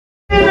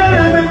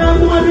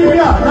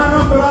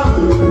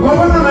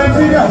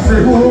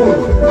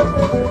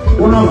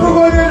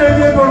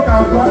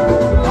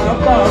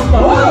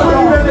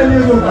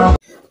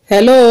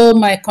Hello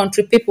my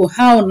country people,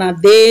 how una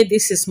dey?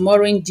 This is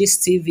Maureen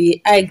Gist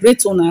TV. I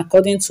greet una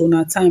according to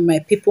una time, my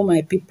people,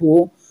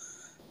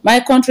 my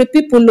country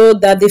people. Know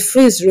that the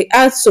Freeze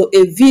reacts to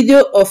a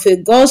video of a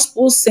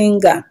gospel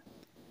singer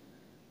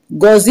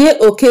Gozie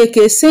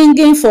Okeke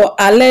singing for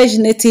alleged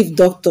native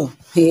doctor.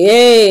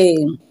 Hey,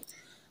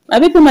 my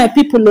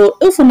people,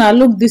 if una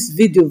look this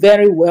video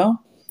very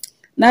well,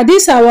 now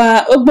this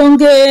our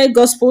ogbonge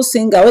gospel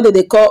singer, what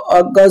they call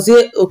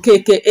Gozie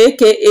Okeke,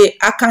 aka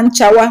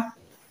Akanchawa.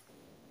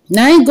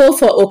 Now he go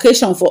for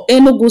occasion for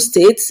Enugu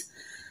State.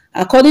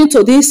 According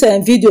to this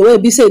video, where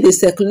be say they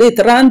circulate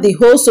around the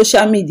whole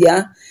social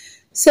media,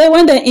 say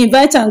when they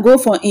invite and go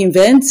for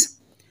event,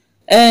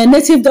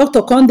 native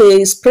doctor come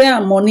they spray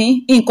am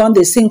money, in come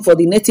they sing for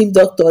the native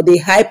doctor, they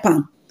hype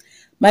am.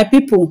 My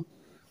people,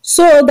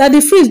 so that the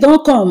Freeze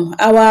don't come.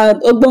 Our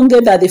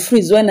ogbonge that the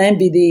Freeze when I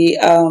be the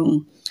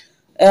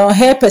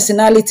hair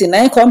personality,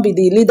 now come be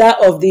the leader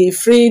of the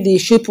Free the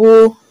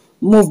Sheeple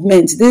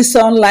movement, this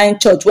online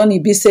church. When he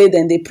be say,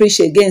 then they preach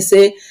again,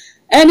 say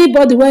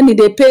anybody when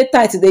they pay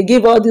tithe, they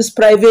give all this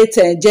private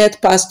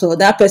jet pastor,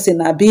 that person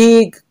a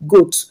big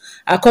goat,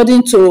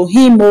 according to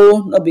him.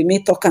 Not be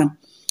me talking.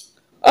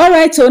 All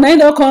right, so now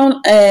they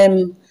come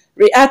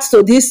react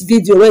to this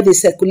video where they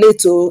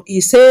circulate. So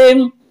he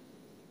say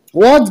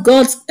what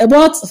God,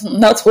 what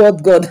not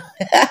what God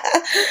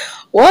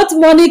what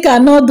money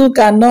cannot do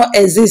cannot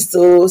exist.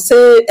 So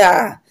say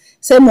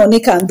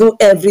money can do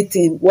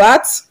everything.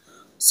 What?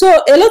 So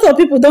a lot of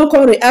people don't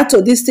come react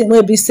to this thing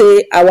where we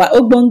say our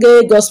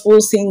ogbonge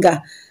gospel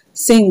singer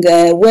sing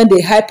when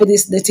they hype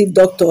this native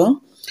doctor.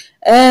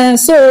 And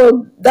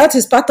so that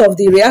is part of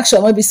the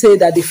reaction when we say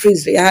that the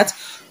Freeze react.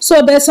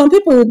 So there's some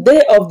people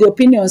they of the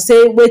opinion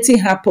say waiting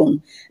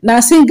happen. Now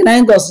sing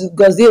nine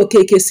Gozie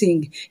Okeke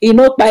sing. He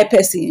no by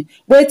person.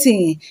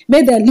 Waiting.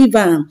 Make them leave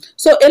am.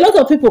 So a lot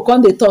of people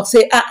come they talk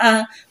say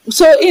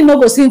so he no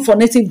go sing for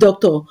native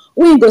doctor.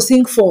 We go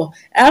sing for.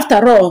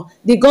 After all,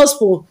 the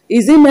gospel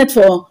is it meant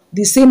for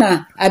the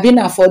sinner,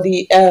 abina for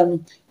the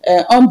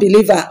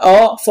unbeliever,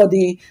 or for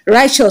the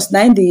righteous.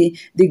 Now the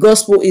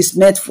gospel is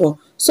meant for.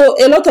 So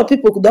a lot of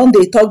people don't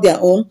they talk their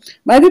own.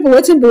 My people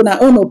waiting for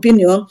their own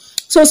opinion.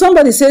 So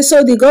somebody says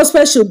so the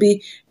gospel should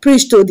be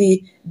preached to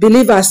the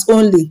believers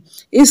only.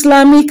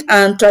 Islamic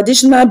and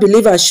traditional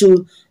believers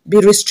should be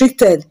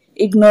restricted.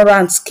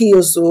 Ignorant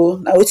skills.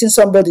 So now waiting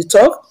somebody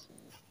talk.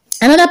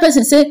 Another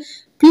person say,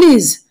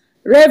 please,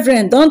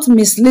 Reverend, don't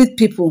mislead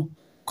people.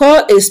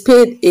 Call a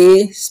spade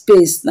a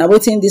space. Now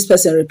waiting this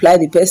person reply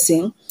the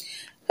person.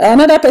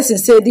 Another person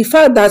say the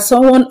fact that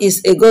someone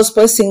is a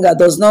gospel singer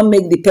does not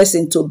make the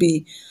person to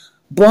be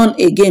born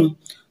again.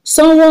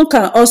 Someone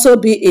can also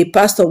be a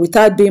pastor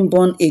without being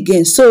born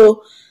again.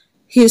 So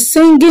his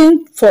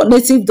singing for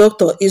native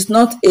doctor is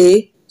not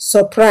a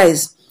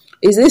surprise.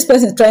 Is this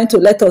person trying to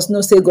let us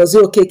know say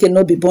Gozie Okeke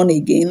no be born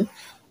again?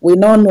 We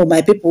don't know,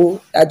 my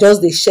people. I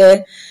just they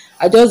share,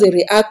 I just they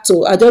react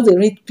to, I just they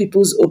read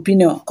people's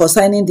opinion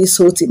concerning this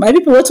whole thing. My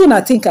people, what do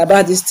you think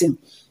about this thing?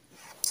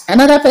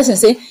 Another person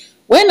say,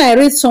 when I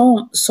read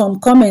some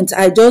comments,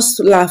 I just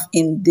laugh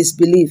in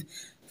disbelief.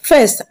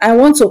 First, I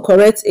want to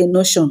correct a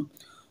notion.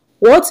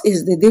 What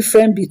is the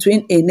difference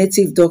between a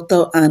native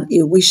doctor and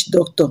a witch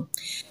doctor?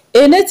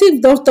 A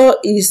native doctor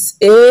is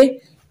a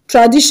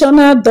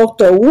traditional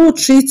doctor who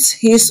treats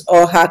his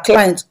or her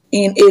client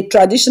in a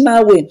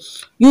traditional way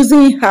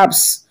using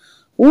herbs.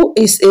 Who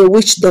is a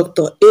witch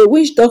doctor? A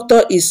witch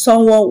doctor is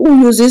someone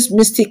who uses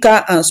mystical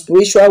and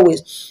spiritual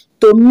ways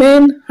to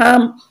maim,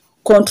 harm,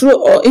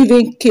 control, or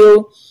even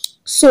kill.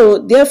 So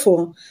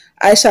therefore,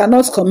 I shall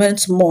not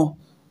comment more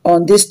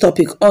on this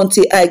topic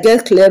until I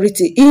get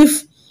clarity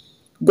if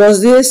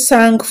Gozie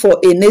sang for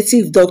a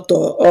native doctor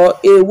or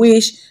a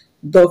witch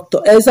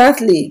doctor.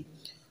 Exactly.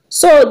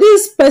 So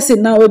this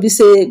person now will be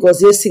say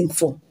Gozie sing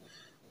for.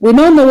 We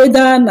don't know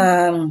whether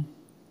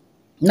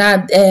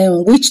na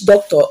witch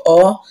doctor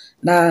or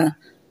na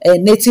a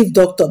native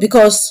doctor,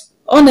 because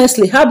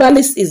honestly,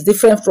 herbalist is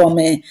different from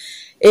a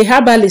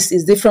herbalist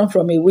is different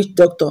from a witch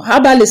doctor.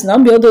 Herbalist now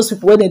be all those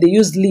people when they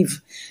use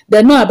leaf.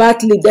 They know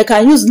about leaf. They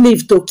can use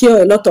leaf to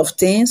cure a lot of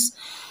things.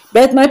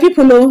 But my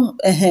people know,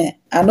 I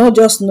not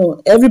just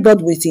know.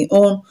 Everybody with their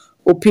own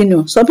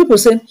opinion. Some people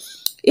say,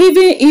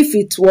 even if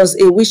it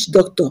was a witch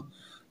doctor,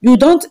 you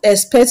don't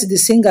expect the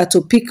singer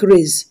to pick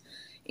race.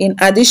 In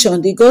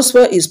addition, the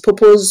gospel is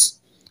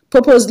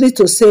purposely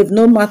to save,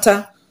 no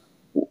matter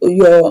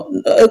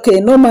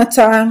no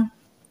matter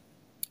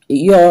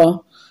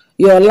your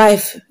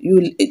life,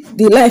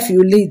 the life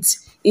you lead.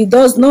 It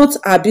does not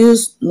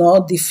abuse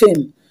nor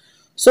defame.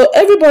 So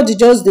everybody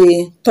just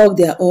they talk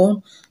their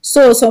own.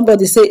 So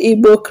somebody say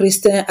Igbo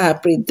Christian are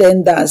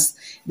pretenders.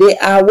 They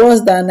are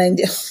worse than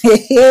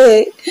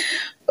Nigeria.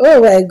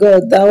 Oh my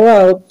God, that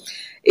wow.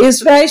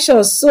 Is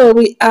righteous, so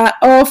we are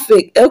all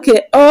fake.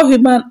 Okay, all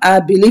human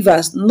are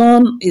believers.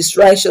 None is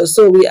righteous,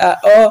 so we are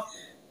all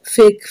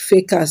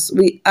fakers.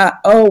 We are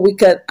all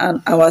wicked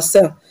and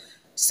ourselves.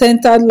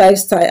 centered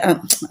lifestyle. And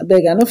I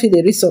beg, I no fit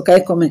dey read some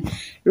kind comment.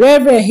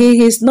 Reverend,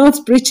 he is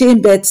not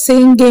preaching but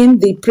singing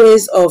the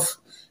praise of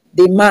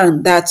the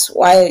man. That's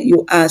why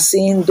you are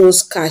seeing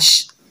those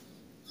cash.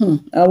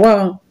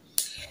 Wow.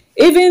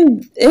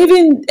 Even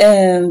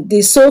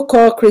the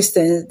so-called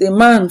Christians, the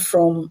man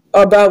from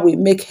Oba will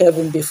make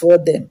heaven before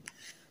them.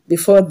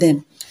 Before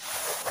them.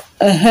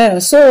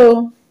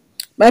 So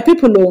my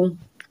people,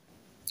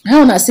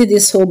 how una see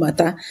this whole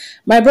matter?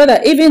 My brother,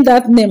 even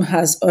that name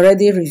has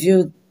already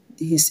revealed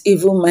his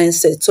evil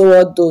mindset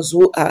toward those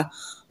who are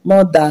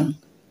more than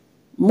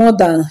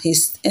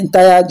his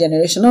entire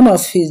generation. None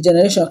of his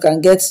generation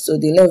can get to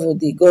the level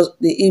the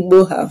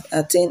Igbo have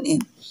attained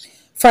in.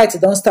 Fight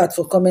don't start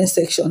for comment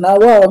section. Now,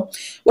 well,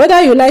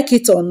 whether you like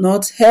it or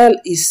not, hell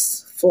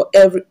is for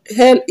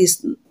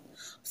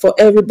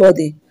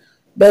everybody,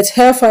 but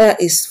hellfire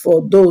is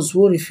for those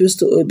who refuse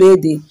to obey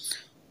the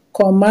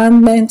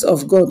commandment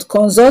of God.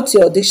 Consult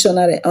your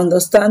dictionary,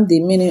 understand the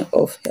meaning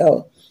of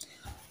hell.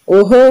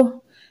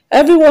 Oh,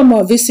 everyone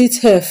must visit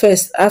hell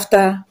first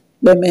after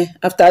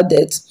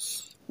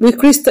death. We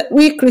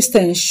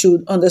Christians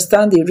should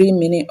understand the real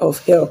meaning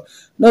of hell.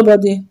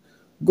 Nobody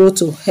go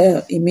to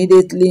hell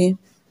immediately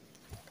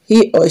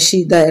he or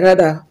she die.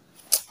 Rather,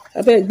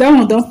 I beg, that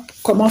one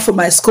don't come out for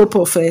my scope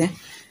of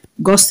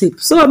gossip.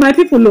 So my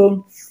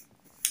people,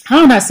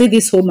 how I see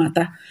this whole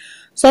matter?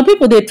 Some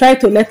people they try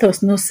to let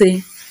us know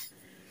say,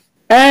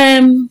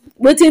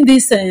 wetin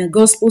this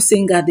gospel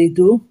singer they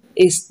do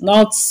is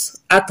not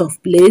out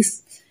of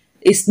place.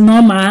 It's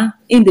normal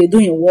in they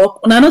doing work.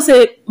 And I know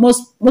say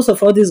most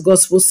of all these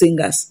gospel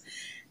singers,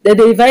 they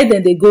invite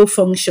them, they go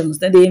functions,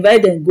 then they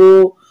invite them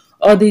go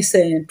all this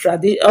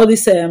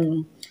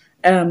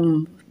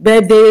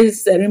birthday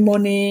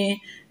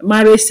ceremony,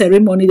 marriage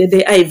ceremony, that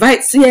they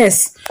invite.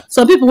 Yes,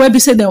 some people will be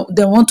say they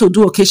want to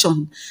do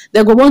occasion,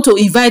 they go want to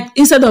invite,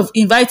 instead of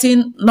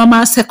inviting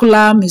normal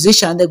secular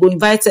musicians, they go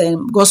invite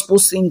gospel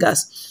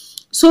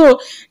singers. So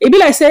it be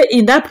like say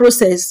in that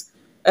process,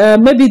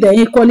 maybe they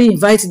equally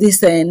invite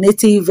this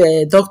native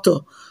doctor.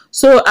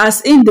 So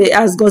as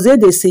Goze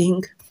they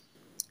sing,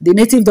 the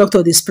native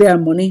doctor they spray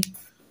am money.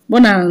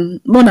 Mona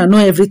know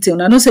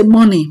everything. I know say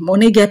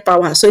money get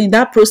power. So in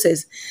that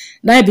process,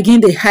 now I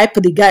begin they hype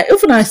the guy.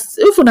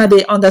 If una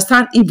they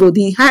understand Igbo,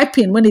 the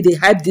hyping when they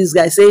hype this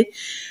guy, say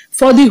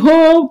for the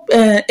whole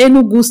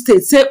Enugu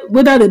state, say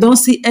whether they don't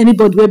see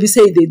anybody where they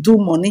say they do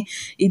money,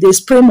 if they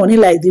spray money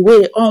like the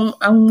way on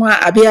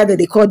Abia that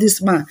they call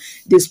this man,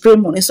 they spray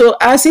money. So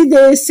as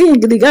they sing,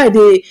 the guy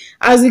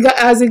as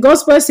the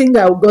gospel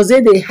singer goes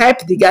they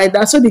hype the guy.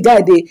 That's so the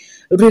guy they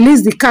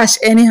release the cash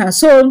anyhow.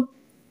 So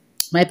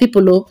my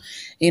people,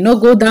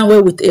 go down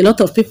well with a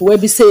lot of people where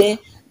be say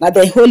now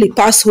they holy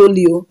pass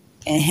holy.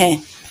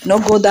 No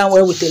go down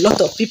well with a lot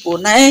of people.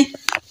 Now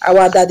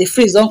our daddy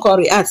freeze don't call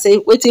react say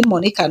wetin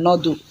money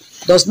cannot do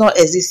does not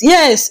exist.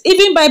 Yes,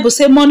 even Bible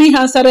say money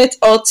answereth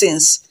all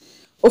things.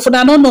 If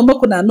una no know,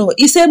 make una know.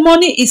 He say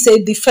money is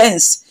a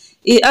defense.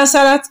 He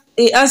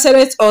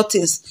answereth all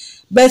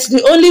things. But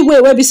the only way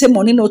where we say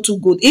money not too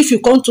good, if you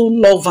come to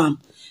love am,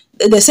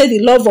 they say the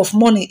love of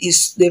money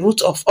is the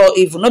root of all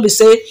evil. Not be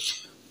say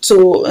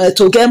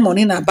to get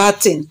money na bad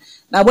thing.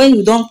 Now when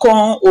you don't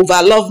come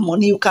over love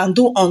money, you can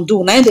do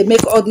undo. Now they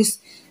make all these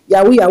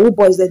yahoo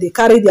boys that they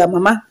carry their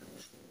mama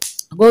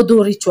go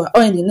do ritual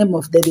all in the name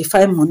of they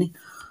find money.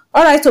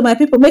 All right, so my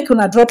people, make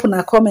una drop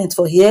una comment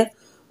for here.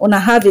 Una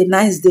have a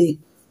nice day.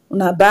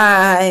 Una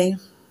bye.